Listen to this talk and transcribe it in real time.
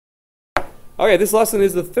Okay, this lesson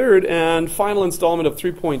is the third and final installment of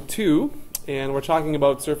 3.2, and we're talking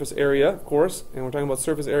about surface area, of course, and we're talking about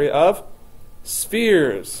surface area of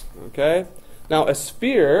spheres. Okay, now a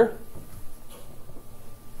sphere,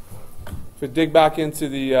 if we dig back into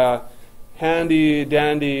the handy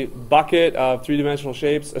dandy bucket of three-dimensional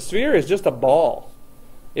shapes, a sphere is just a ball.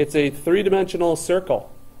 It's a three-dimensional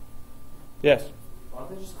circle. Yes? Why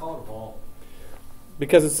don't they just call it a ball?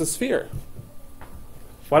 Because it's a sphere.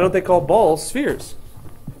 Why don't they call balls spheres?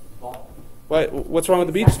 Ball. What's wrong with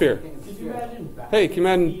the beach sphere? Could you imagine Hey, can you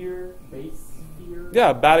imagine? sphere, base sphere?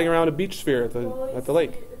 Yeah, batting around a beach sphere at the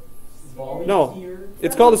lake. Ball No, sphere?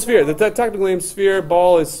 it's called a sphere. The technical name sphere.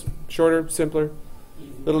 Ball is shorter, simpler,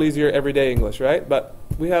 a little easier everyday English, right? But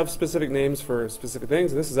we have specific names for specific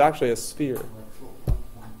things, and this is actually a sphere.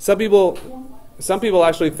 Some people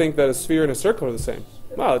actually think that a sphere and a circle are the same.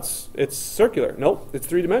 Well, it's circular. Nope, it's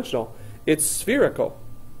three-dimensional. It's spherical.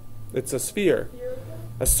 It's a sphere.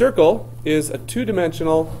 A circle is a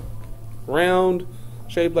two-dimensional, round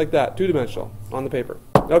shape like that, two-dimensional on the paper.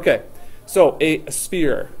 Okay, so a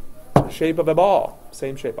sphere, shape of a ball,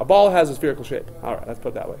 same shape. A ball has a spherical shape. All right, let's put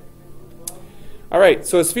it that way. All right,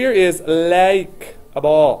 so a sphere is like a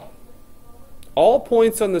ball. All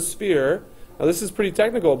points on the sphere, now this is pretty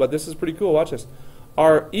technical, but this is pretty cool, watch this,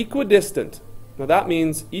 are equidistant. Now that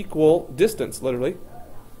means equal distance, literally,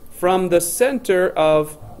 from the center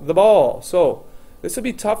of the ball. So this would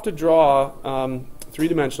be tough to draw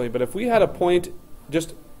three-dimensionally, but if we had a point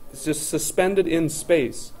just suspended in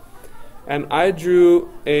space, and I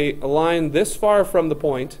drew a line this far from the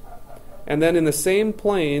point, and then in the same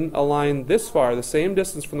plane a line this far, the same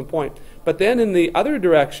distance from the point, but then in the other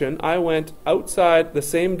direction I went outside the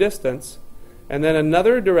same distance, and then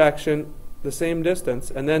another direction the same distance,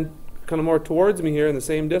 and then kind of more towards me here in the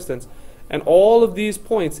same distance, and all of these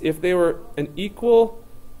points, if they were an equal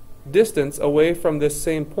distance away from this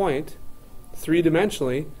same point,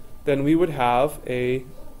 three-dimensionally, then we would have a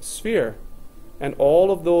sphere. And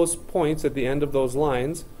all of those points at the end of those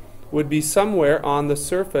lines would be somewhere on the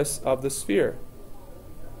surface of the sphere.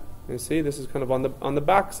 You see, this is kind of on the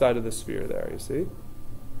back side of the sphere there, you see?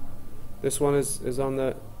 This one is on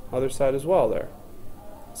the other side as well there.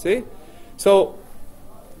 See? So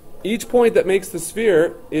each point that makes the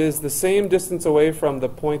sphere is the same distance away from the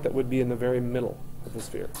point that would be in the very middle of the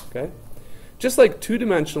sphere. Okay? Just like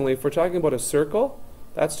two-dimensionally, if we're talking about a circle,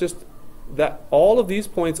 that's just that all of these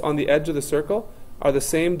points on the edge of the circle are the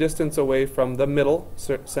same distance away from the middle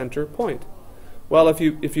center point. Well, if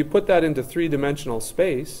you put that into three-dimensional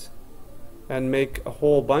space and make a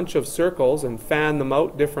whole bunch of circles and fan them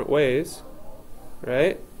out different ways,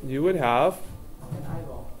 right, you would have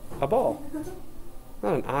a ball.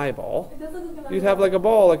 Not an eyeball. You'd have like a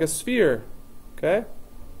ball, like a sphere. Okay?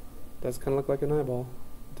 It does kind of look like an eyeball.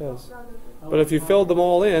 It does. But if you filled them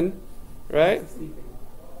all in, right,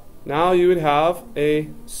 now you would have a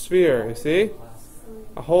sphere, you see?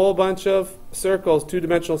 A whole bunch of circles,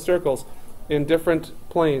 two-dimensional circles, in different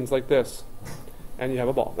planes like this. And you have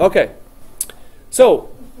a ball. Okay. So,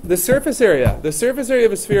 the surface area. The surface area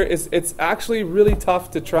of a sphere it's actually really tough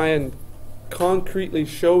to try and concretely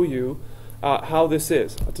show you how this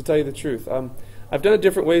is, to tell you the truth. I've done it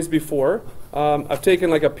different ways before. I've taken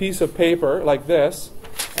like a piece of paper like this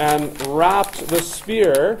and wrapped the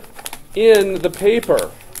sphere in the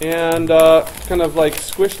paper and kind of like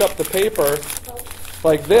squished up the paper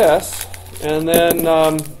like this, and then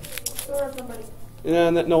no,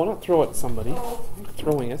 not throw it at somebody. I'm not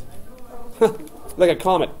throwing it. Like a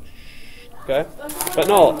comet. Okay? But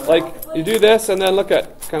no, like you do this and then look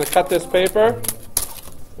at, kind of cut this paper,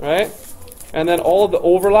 right? And then all of the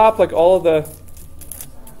overlap, like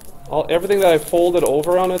everything that I folded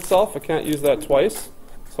over on itself, I can't use that twice.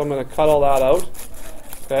 So I'm going to cut all that out.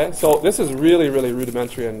 Okay? So this is really, really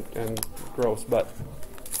rudimentary and gross, but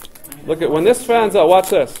look at when this fans out, watch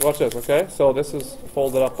this, okay? So this is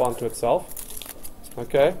folded up onto itself.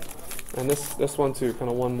 Okay? And this one too,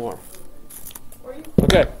 kind of one more.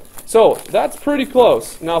 Okay. So that's pretty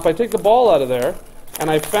close. Now if I take the ball out of there and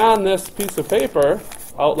I fan this piece of paper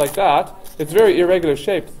out like that, it's very irregular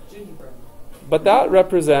shaped. But that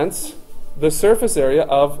represents the surface area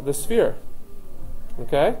of the sphere.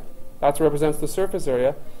 Okay? That represents the surface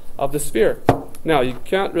area of the sphere. Now you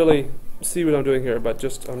can't really see what I'm doing here, but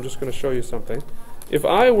I'm just going to show you something. If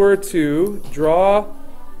I were to draw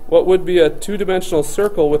what would be a two-dimensional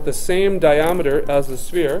circle with the same diameter as the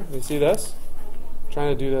sphere, you see this? I'm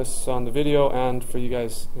trying to do this on the video and for you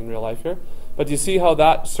guys in real life here. But do you see how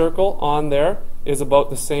that circle on there is about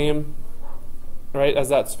the same, right, as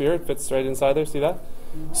that sphere? It fits right inside there, see that?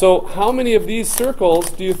 So how many of these circles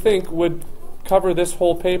do you think would cover this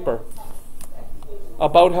whole paper?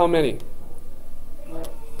 About how many? Like,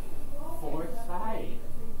 4 sides.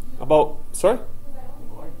 Sorry?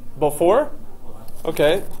 4. About 4?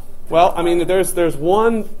 Okay. Well, I mean, there's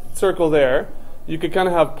one circle there. You could kind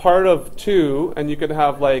of have part of 2, and you could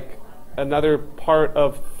have like another part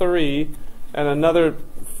of 3, and another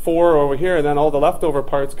 4 over here, and then all the leftover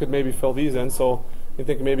parts could maybe fill these in. So you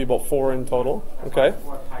think maybe about 4 in total. Okay.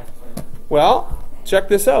 4 pi squared. Well, check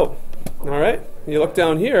this out. All right. You look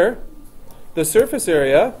down here. The surface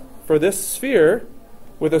area for this sphere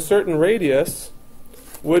with a certain radius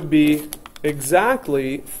would be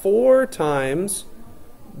exactly 4 times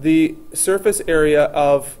the surface area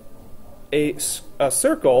of a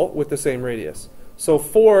circle with the same radius. So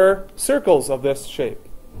 4 circles of this shape.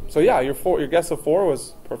 So yeah, your guess of 4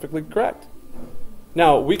 was perfectly correct.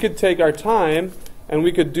 Now, we could take our time and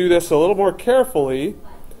we could do this a little more carefully,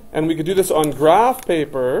 and we could do this on graph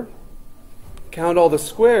paper, count all the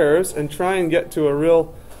squares, and try and get to a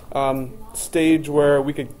real stage where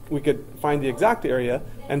we could find the exact area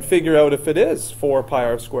and figure out if it is 4 pi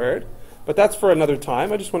r squared. But that's for another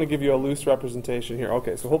time. I just want to give you a loose representation here.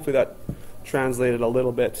 Okay, so hopefully that translated a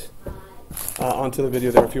little bit onto the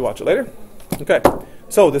video there if you watch it later. Okay,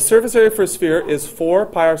 so the surface area for a sphere is 4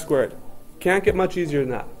 pi r squared. Can't get much easier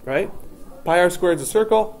than that, right? Pi r squared is a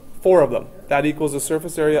circle, 4 of them. That equals the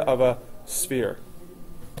surface area of a sphere.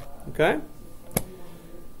 Okay?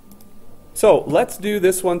 So let's do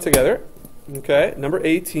this one together. Okay, number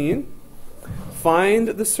 18. Find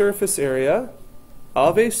the surface area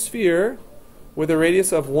of a sphere with a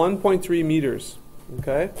radius of 1.3 meters.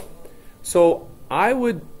 Okay, so I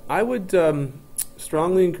would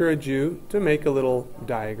strongly encourage you to make a little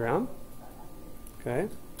diagram. Okay,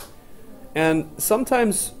 and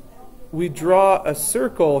sometimes we draw a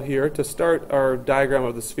circle here to start our diagram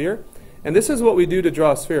of the sphere, and this is what we do to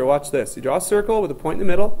draw a sphere. Watch this. You draw a circle with a point in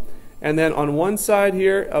the middle, and then on one side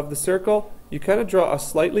here of the circle you kind of draw a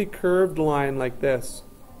slightly curved line like this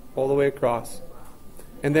all the way across.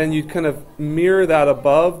 And then you kind of mirror that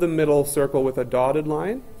above the middle circle with a dotted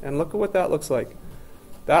line. And look at what that looks like.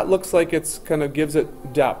 That looks like it's kind of gives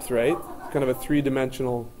it depth, right? Kind of a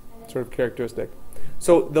 3-dimensional sort of characteristic.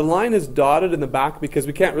 So the line is dotted in the back because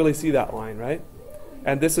we can't really see that line, right?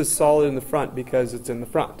 And this is solid in the front because it's in the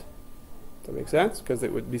front. Does that make sense? Because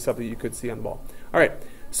it would be something you could see on the ball. All right,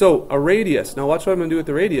 so a radius. Now watch what I'm going to do with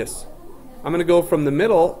the radius. I'm going to go from the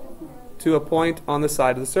middle to a point on the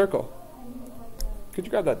side of the circle. Could you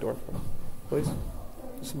grab that door for me, please?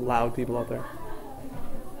 There's some loud people out there.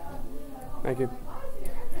 Thank you.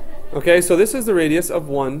 Okay, so this is the radius of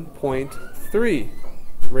 1.3.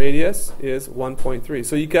 Radius is 1.3.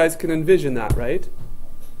 So you guys can envision that, right?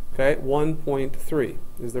 Okay, 1.3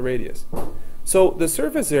 is the radius. So the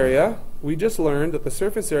surface area, we just learned that the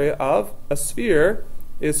surface area of a sphere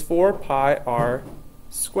is 4 pi r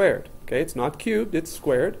squared. Okay, it's not cubed, it's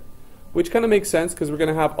squared. Which kind of makes sense because we're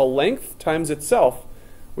going to have a length times itself,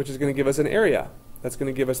 which is going to give us an area. That's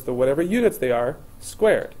going to give us the whatever units they are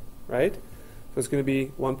squared, right? So it's going to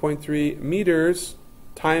be 1.3 meters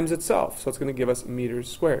times itself. So it's going to give us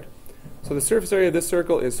meters squared. So the surface area of this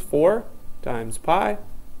circle is 4 times pi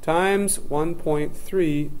times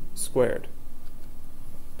 1.3 squared.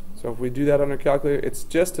 So if we do that on our calculator, it's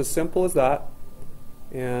just as simple as that.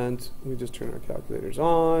 And we just turn our calculators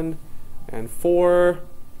on. And 4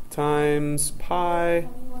 times pi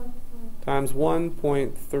times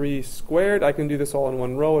 1.3 squared. I can do this all in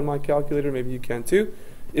one row in my calculator. Maybe you can too.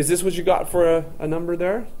 Is this what you got for a number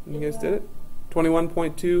there? You guys did it?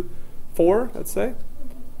 21.24, let's say.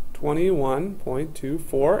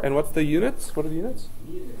 21.24. And what's the units? What are the units?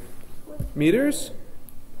 Meters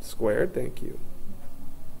squared. Thank you.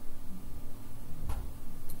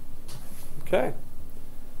 Okay.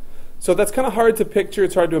 So that's kind of hard to picture.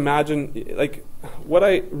 It's hard to imagine. Like, what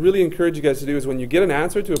I really encourage you guys to do is when you get an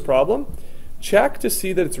answer to a problem, check to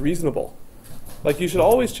see that it's reasonable. Like, you should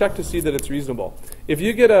always check to see that it's reasonable. If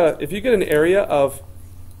you get an area of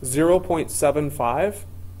 0.75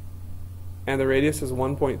 and the radius is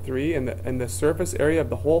 1.3 and the surface area of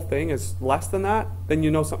the whole thing is less than that, then you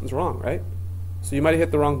know something's wrong, right? So you might have hit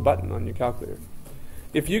the wrong button on your calculator.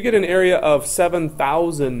 If you get an area of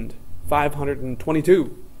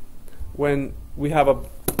 7,522 when we have a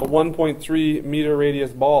 1.3 meter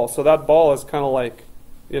radius ball, so that ball is kind of like,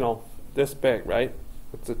 this big, right?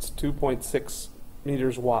 It's 2.6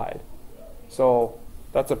 meters wide. So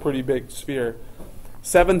that's a pretty big sphere.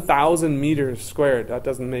 7,000 meters squared, that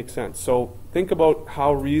doesn't make sense. So think about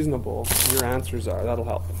how reasonable your answers are. That'll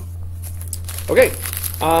help. Okay,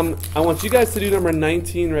 I want you guys to do number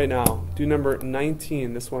 19 right now. Do number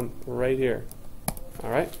 19, this one right here.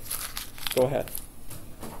 All right, go ahead.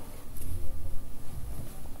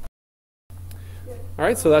 All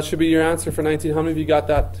right, so that should be your answer for 19. How many of you got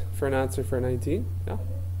that for an answer for 19? Yeah?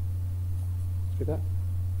 Get that?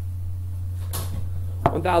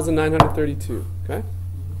 1,932. Okay?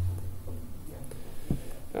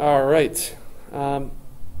 All right.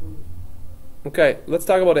 Okay, let's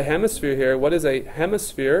talk about a hemisphere here. What is a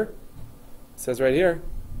hemisphere? It says right here.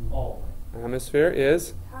 Oh. A hemisphere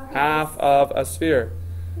is half of a sphere.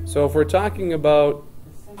 So if we're talking about,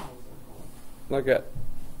 look at,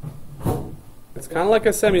 it's kind of like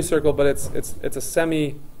a semicircle, but it's a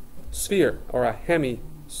semi-sphere or a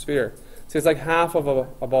hemisphere. See, it's like half of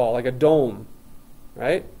a ball, like a dome,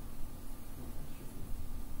 right?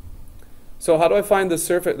 So how do I find the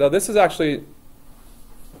surface? Now this is actually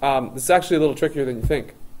a little trickier than you think.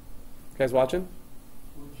 You guys watching?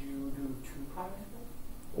 Would you do 2 pi?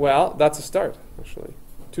 Well, that's a start, actually.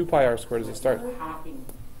 2 pi r squared is a start. Halving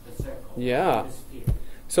the circle. Yeah. The sphere.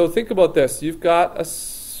 So think about this. You've got a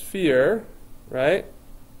sphere, right?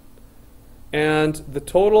 And the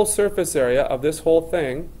total surface area of this whole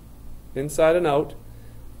thing, inside and out,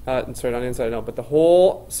 sorry, not inside and out, but the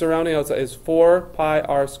whole surrounding outside is 4 pi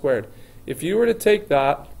r squared. If you were to take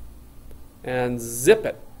that and zip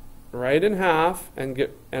it right in half and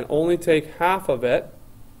only take half of it,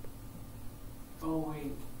 Oh,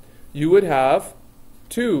 wait. you would have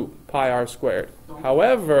 2 pi r squared.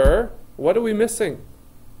 However, what are we missing?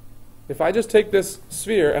 If I just take this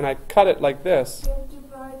sphere and I cut it like this, You have to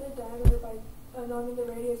divide the diameter by, the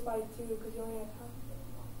radius by 2 because you only have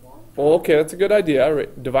half. well, okay, that's a good idea.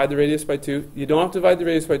 Divide the radius by 2. You don't have to divide the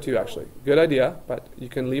radius by 2, actually. Good idea, but you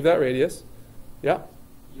can leave that radius. Yeah?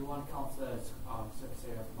 You want to count the surface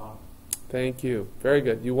area at the bottom. Thank you. Very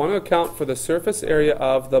good. You want to account for the surface area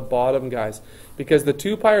of the bottom, guys, because the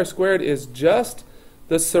 2 pi r squared is just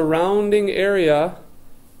the surrounding area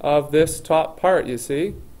of this top part, you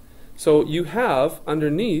see? So you have,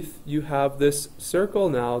 underneath, you have this circle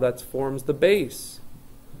now that forms the base.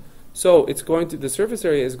 So it's going to, the surface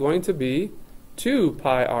area is going to be 2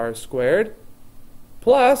 pi r squared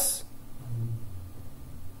plus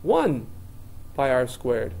 1 pi r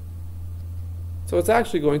squared. So it's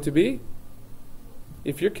actually going to be,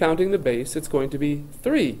 if you're counting the base, it's going to be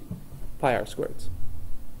 3 pi r squareds.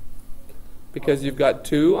 Because you've got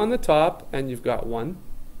 2 on the top and you've got 1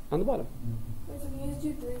 on the bottom. Wait, so can you just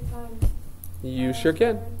do 3 times? You sure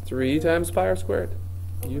can. 3 times pi r squared.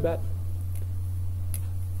 You bet.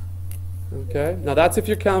 Okay, now that's if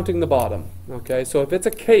you're counting the bottom. Okay, so if it's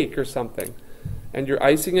a cake or something, and you're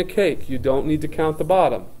icing a cake, you don't need to count the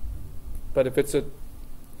bottom. But if it's a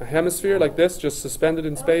hemisphere like this, just suspended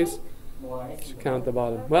in space, More icing. you count the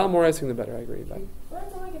bottom. Well, more icing the better, I agree. But. Well,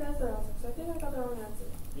 that's all I can answer, so I think I got the wrong answer.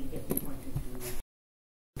 You get 3.22.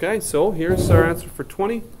 Okay, so here's our answer for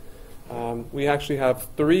 20. We actually have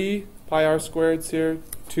 3 pi r squareds here,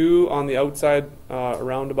 2 on the outside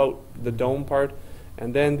around about the dome part,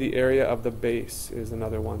 and then the area of the base is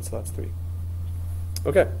another one, so that's 3.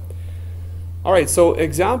 Okay. All right, so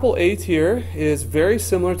example 8 here is very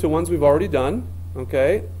similar to ones we've already done,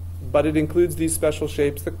 okay, but it includes these special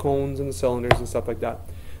shapes, the cones and the cylinders and stuff like that.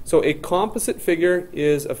 So a composite figure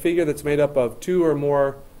is a figure that's made up of 2 or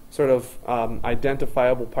more sort of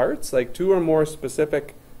identifiable parts, like 2 or more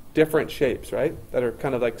specific different shapes, right, that are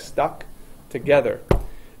kind of like stuck together.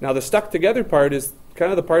 Now the stuck together part is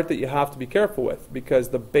kind of the part that you have to be careful with, because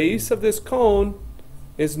the base of this cone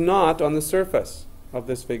is not on the surface of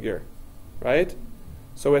this figure, right?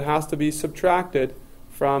 So it has to be subtracted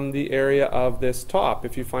from the area of this top.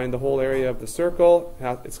 If you find the whole area of the circle,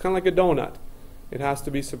 it's kind of like a donut. It has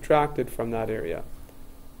to be subtracted from that area.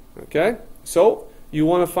 Okay? So you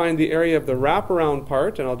want to find the area of the wraparound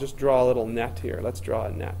part, and I'll just draw a little net here. Let's draw a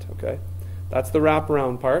net, okay? That's the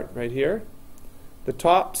wraparound part right here. The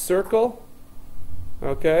top circle,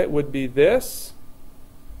 okay, would be this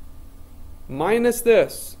minus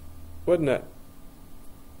this, wouldn't it?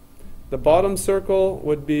 The bottom circle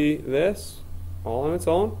would be this, all on its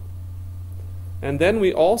own. And then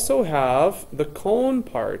we also have the cone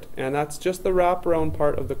part, and that's just the wraparound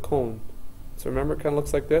part of the cone. So remember, it kind of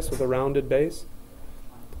looks like this with a rounded base.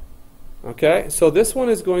 Okay, so this one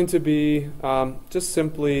is going to be just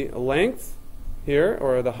simply length here,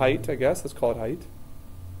 or the height, I guess. Let's call it height.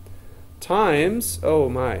 Times, oh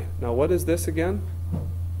my, now what is this again?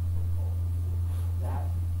 That,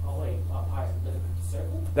 oh wait, pi, the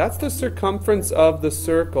circle? That's the circumference of the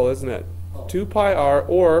circle, isn't it? 2 pi r,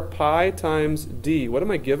 or pi times d. What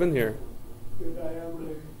am I given here? The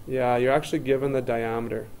diameter. Yeah, you're actually given the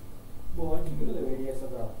diameter. Well, I can do the radius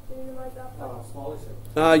of the Can you write that part? smaller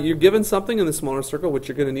circle. You're given something in the smaller circle, which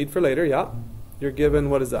you're going to need for later, yeah. You're given,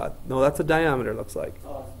 what is that? No, that's a diameter, looks like.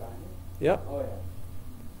 Oh, that's diameter? Yep. Oh, yeah.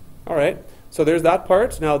 All right. So there's that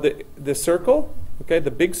part. Now the circle, okay,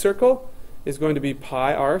 the big circle is going to be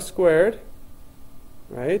pi r squared,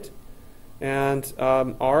 right? And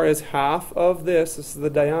r is half of this. This is the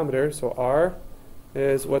diameter. So r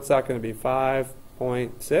is, what's that going to be?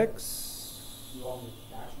 5.6. You want me to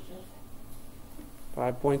dash it,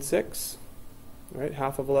 Jeff? 5.6, right?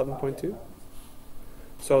 Half of 11.2.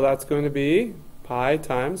 So that's going to be pi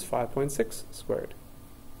times 5.6 squared.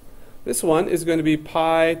 This one is going to be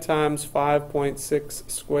pi times 5.6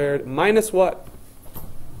 squared minus what?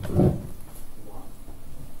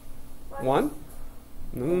 1?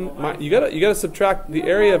 You gotta subtract the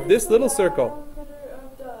area of this little circle.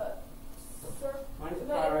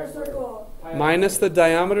 Minus the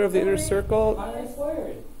diameter of the inner circle. Pi r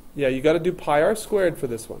squared. Yeah, you got to do pi r squared for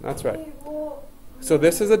this one. That's right. So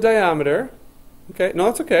this is a diameter. Okay, no,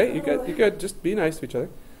 it's okay. You could just be nice to each other.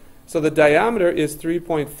 So the diameter is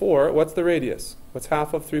 3.4. What's the radius? What's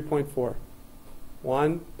half of 3.4?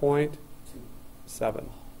 1.7.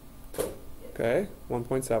 Okay,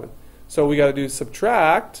 1.7. So we got to do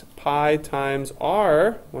subtract pi times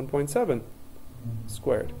r 1.7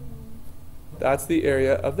 squared. That's the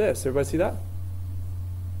area of this. Everybody see that?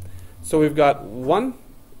 So we've got one.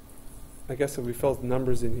 I guess if we fill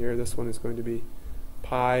numbers in here, this one is going to be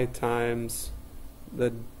pi times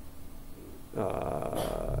the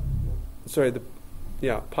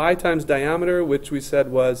pi times diameter, which we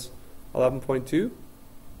said was 11.2,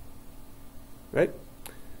 right?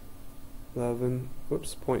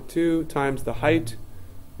 0.2 times the height,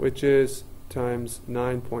 which is times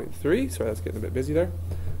 9.3. Sorry, that's getting a bit busy there.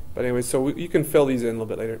 But anyway, so you can fill these in a little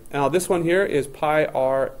bit later. Now this one here is pi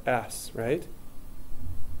rs, right?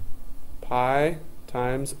 Pi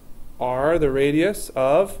times r, the radius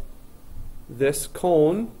of this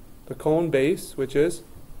cone, the cone base, which is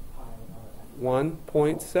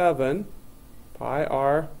 1.7 pi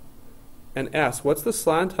r and s. What's the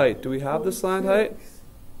slant height? Do we have the slant height?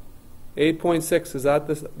 8.6. Is that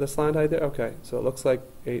the slant height there? Okay, so it looks like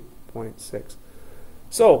 8.6.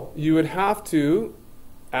 So you would have to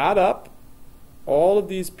add up all of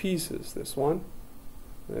these pieces. This one,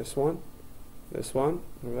 this one, this one,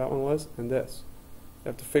 whatever that one was, and this. You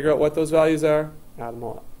have to figure out what those values are, add them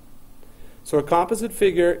all up. So a composite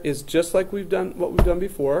figure is just like what we've done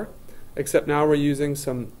before, except now we're using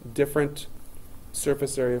some different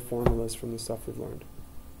surface area formulas from the stuff we've learned.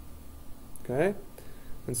 Okay?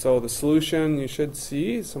 And so the solution, you should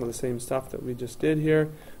see some of the same stuff that we just did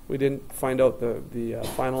here. We didn't find out the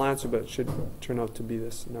final answer, but it should turn out to be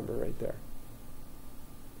this number right there.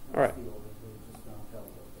 All right.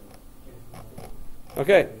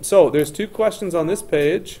 Okay, so there's 2 questions on this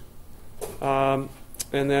page, and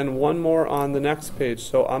then one more on the next page.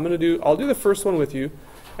 So I'll do the first one with you,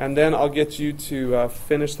 and then I'll get you to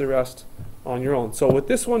finish the rest on your own. So with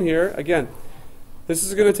this one here, again, this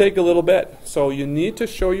is going to take a little bit. So you need to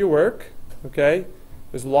show your work, okay?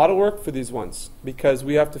 There's a lot of work for these ones because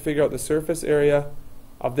we have to figure out the surface area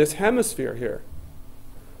of this hemisphere here.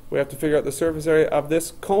 We have to figure out the surface area of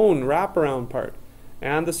this cone wraparound part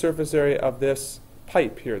and the surface area of this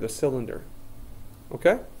pipe here, the cylinder.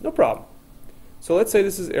 Okay? No problem. So let's say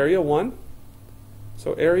this is area 1.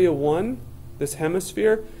 So area 1, this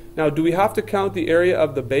hemisphere. Now, do we have to count the area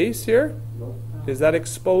of the base here? Nope. Is that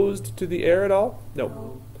exposed to the air at all?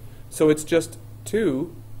 No. So it's just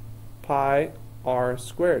 2 pi r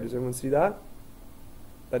squared. Does everyone see that?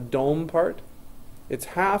 That dome part? It's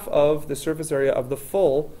half of the surface area of the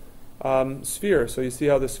full sphere. So you see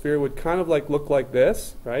how the sphere would kind of look like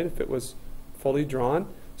this, right, if it was fully drawn.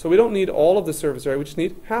 So we don't need all of the surface area, we just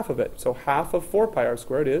need half of it. So half of 4 pi r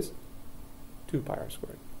squared is 2 pi r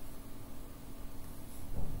squared.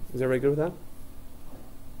 Is everybody good with that?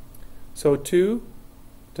 So 2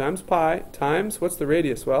 times pi times, what's the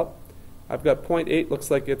radius? Well, I've got 0.8,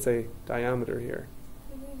 looks like it's a diameter here.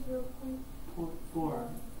 0.4.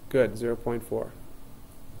 Good, 0.4.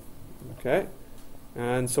 Okay,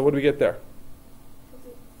 and so what do we get there?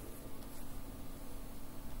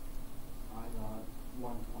 I got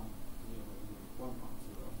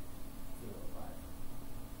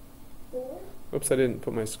 1.005. Oops, I didn't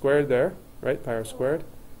put my squared there, right? Pi r squared.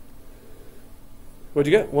 What'd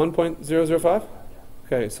you get? 1.005?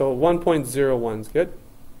 Okay, so 1.01 is good.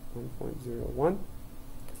 1.01.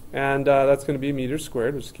 And that's going to be meters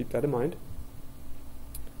squared. We'll just keep that in mind.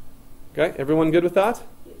 Okay, everyone good with that?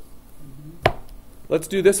 Yes. Let's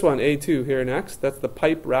do this one, A2, here next. That's the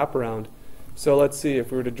pipe wraparound. So let's see,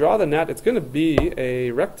 if we were to draw the net, it's going to be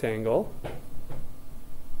a rectangle.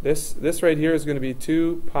 This right here is going to be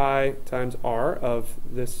 2 pi times r of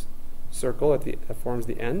this circle that forms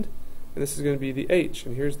the end. And this is going to be the h,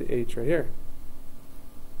 and here's the h right here.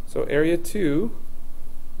 So area 2,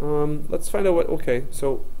 let's find out what, okay,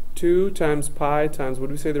 so 2 times pi times, what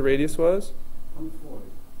did we say the radius was?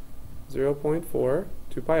 0.4,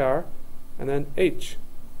 2 pi r, and then h,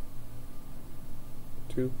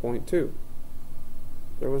 2.2.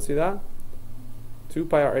 Everyone see that? 2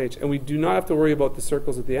 pi r h. And we do not have to worry about the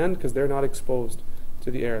circles at the end because they're not exposed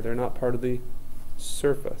to the air. They're not part of the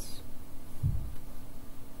surface.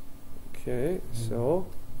 Okay, so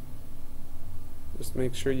just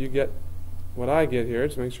make sure you get what I get here.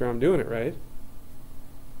 Just make sure I'm doing it right.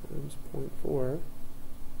 Times 0.4.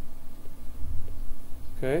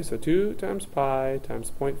 Okay, so 2 times pi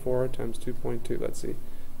times 0.4 times 2.2. Let's see. Do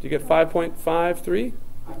you get 5.53?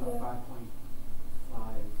 I got 5.5.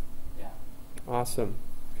 Yeah. Awesome.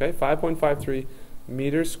 Okay, 5.53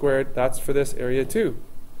 meters squared. That's for this area 2.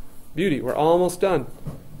 Beauty. We're almost done.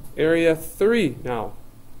 Area 3 now.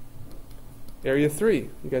 Area 3.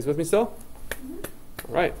 You guys with me still?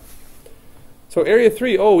 All right. So area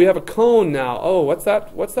 3. Oh, we have a cone now. Oh, what's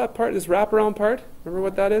that? What's that part? This wraparound part? Remember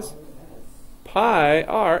what that is? Pi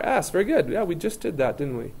r s. Very good. Yeah, we just did that,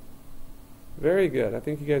 didn't we? Very good. I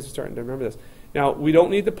think you guys are starting to remember this. Now, we don't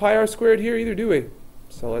need the pi r squared here either, do we?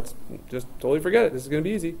 So let's just totally forget it. This is going to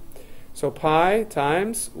be easy. So pi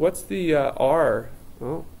times, what's the r?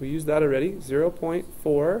 Well, we used that already.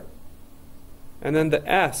 0.4. And then the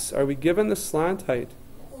s. Are we given the slant height?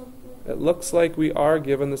 It looks like we are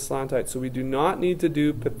given the slant height. So we do not need to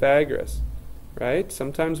do Pythagoras, right?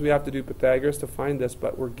 Sometimes we have to do Pythagoras to find this,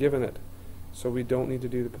 but we're given it. So we don't need to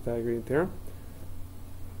do the Pythagorean theorem.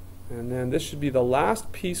 And then this should be the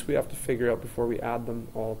last piece we have to figure out before we add them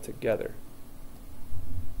all together.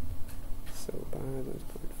 So pi times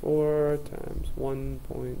 0.4 times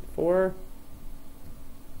 1.4.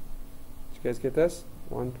 Did you guys get this?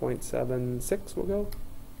 1.76 will go.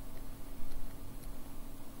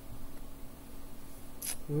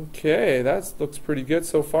 Okay, that looks pretty good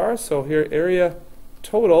so far. So here area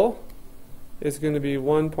total is going to be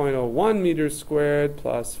 1.01 meters squared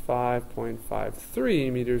plus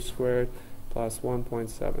 5.53 meters squared plus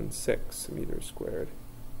 1.76 meters squared.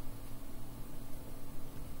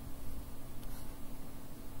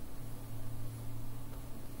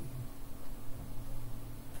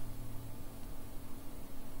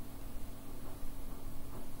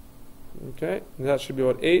 Okay, and that should be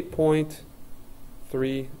about 8.30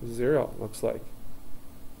 looks like.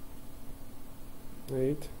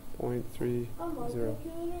 8.30. On my calculator,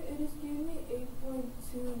 it just gave me 8.29.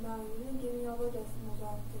 It didn't give me all the decimals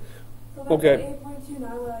after. So if Okay. I put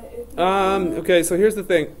 8.29, Okay, so here's the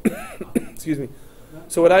thing. Excuse me.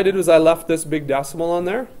 So what I did was I left this big decimal on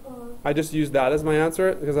there. I just used that as my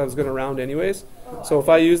answer because I was going to round anyways. So if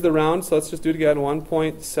I use the round, so let's just do it again.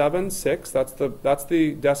 1.76. That's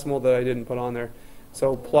the decimal that I didn't put on there.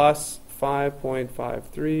 So plus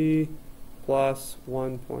 5.53 plus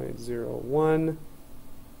 1.01.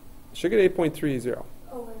 Should get 8.30.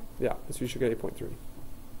 okay. Yeah, so you should get 8.3.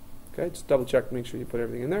 Okay, just double check, make sure you put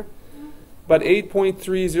everything in there. But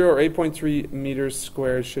 8.30 or 8.3 meters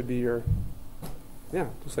squared should be your, yeah,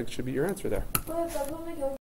 looks like it should be your answer there. But if that's what my